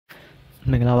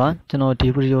မင်္ဂလာပါကျွန်တော်ဒီ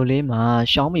ဗီဒီယိုလေးမှာ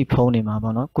Xiaomi ဖုန်းနေမှာ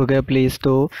ပေါ့နော် Google Play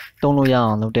Store သုံးလို့ရ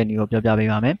အောင်လုပ်တဲ့နည်းကိုပြောပြပေး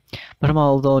ပါမယ်ပထမ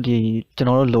ဆုံးဒီကျွန်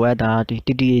တော်တို့လိုအပ်တာဒီ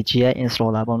TTAG ရဲ့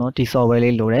installer ပေါ့နော်ဒီ software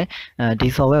လေးလိုတယ်ဒီ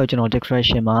software ကိုကျွန်တော်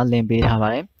description မှာ link ပေးထားပါ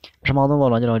တယ်ပထမဆုံး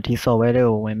ပေါ့နော်ကျွန်တော်ဒီ software လေး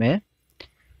ကိုဝင်မယ်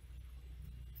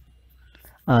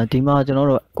ဒီမှာကျွန်တော်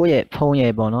တို့ကိုယ့်ရဲ့ဖုန်း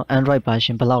ရဲ့ပေါ့နော် Android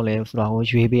version ဘယ်လောက်လဲဆိုတာကို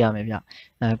ရွေးပေးရမယ်ဗျ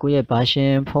ကိုယ့်ရဲ့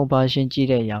version ဖုန်း version ကြည့်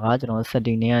တဲ့ຢာကကျွန်တော်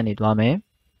setting ထဲကနေတွားမယ်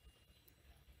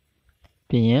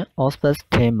ပြီးရင် OSPAS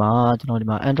ထဲမှာကျွန်တော်ဒီ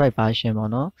မှာ Android version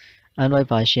ပေါ့နော် Android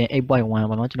version 8.1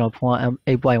 ပေါ့နော်ကျွန်တော်ဖုန်းက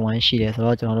 8.1 ရှိတယ်ဆို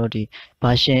တော့ကျွန်တော်တို့ဒီ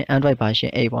version Android version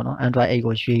 8ပေါ့နော် Android 8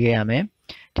ကိုရွေးခဲ့ရမယ်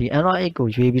ဒီ Android 8ကို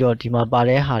ရွေးပြီးတော့ဒီမှာပါ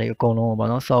တဲ့ဟာတွေအကုန်လုံးပေါ့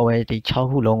နော် software ဒီ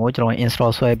6ခုလုံးကိုကျွန်တော်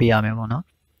install ဆွဲပေးရမယ်ပေါ့နော်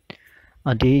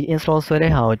ဒီ install ဆွဲ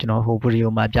တဲ့ဟာကိုကျွန်တော်ဟို video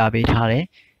မှာပြပေးထားတယ်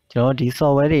ကျွန်တော်ဒီ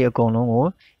software တွေအကုန်လုံးကို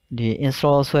ဒီ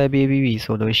install ဆွဲပေးပြီးပြီ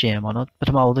ဆိုလို့ရှိရင်ပေါ့နော်ပထ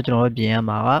မဆုံးကျွန်တော်တို့ပြင်ရ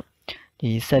မှာကဒီ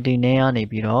setting ထဲကနေ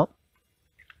ပြီးတော့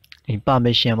ဒီ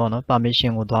permission ပေါ့နော်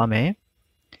permission ကိုသွားမယ်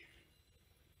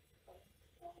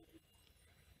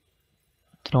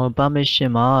ကျွန်တော် permission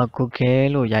မှာ Google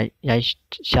လို့ရိုက်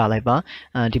ရှာလိုက်ပါ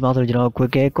ဒီမှာဆိုကျွန်တော်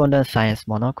Google Content Science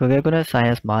ပေါ့နော် Google Content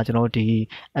Science မှာကျွန်တော်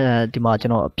ဒီမှာကျွ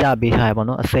န်တော်ပြပေးထားရပေါ့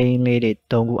နော်အစိမ်းလေးတွေ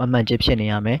3ခုအမှန်ချစ်ဖြစ်နေ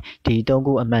ရမယ်ဒီ3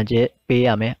ခုအမှန်ချစ်ပေးရ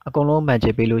မယ်အကုန်လုံးအမှန်ချ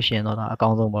စ်ပေးလို့ရှိရင်တော့ဒါအကော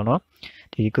င်းဆုံးပေါ့နော်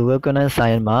ဒီ Google Content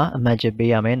Science မှာအမှန်ချစ်ပေး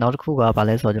ရမယ်နောက်တစ်ခုကဘာ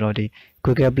လဲဆိုတော့ကျွန်တော်ဒီ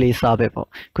Google Play Service ပေါ့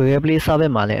Google Play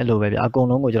Service မှာလည်းအဲ့လိုပဲဗျအကုန်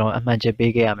လုံးကိုကျွန်တော်အမှန်ချစ်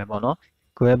ပေးခဲ့ရမယ်ပေါ့နော်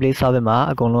Google Play Service မှာ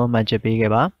အကုန်လုံးအမှန်ချစ်ပေး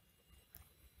ခဲ့ပါ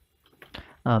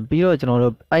ပြီးတော့ကျွန်တော်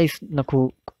တို့အဲ့နှစ်ခု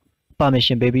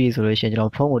permission ပေးပြီးဆိုလို့ရှိရင်ကျွန်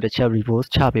တော်ဖုန်းကိုတစ်ချက် reboot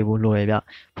ချပေးဖို့လိုရဗျ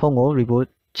ဖုန်းကို reboot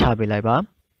ချပေးလိုက်ပါ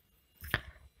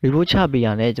reboot ချပေးရ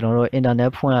တဲ့ကျွန်တော်တို့ internet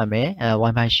ဖွင့်ရမယ်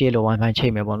wifi ရှေ့လို့ wifi ချိ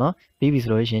တ်မယ်ပေါ့နော်ပြီးပြီဆို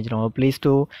လို့ရှိရင်ကျွန်တော်တို့ Play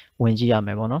Store ဝင်ကြည့်ရမ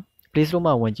ယ်ပေါ့နော် Play Store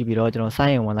မှာဝင်ကြည့်ပြီးတော့ကျွန်တော်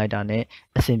sign in ဝင်လိုက်တာနဲ့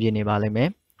အဆင်ပြေနေပါလိမ့်မယ်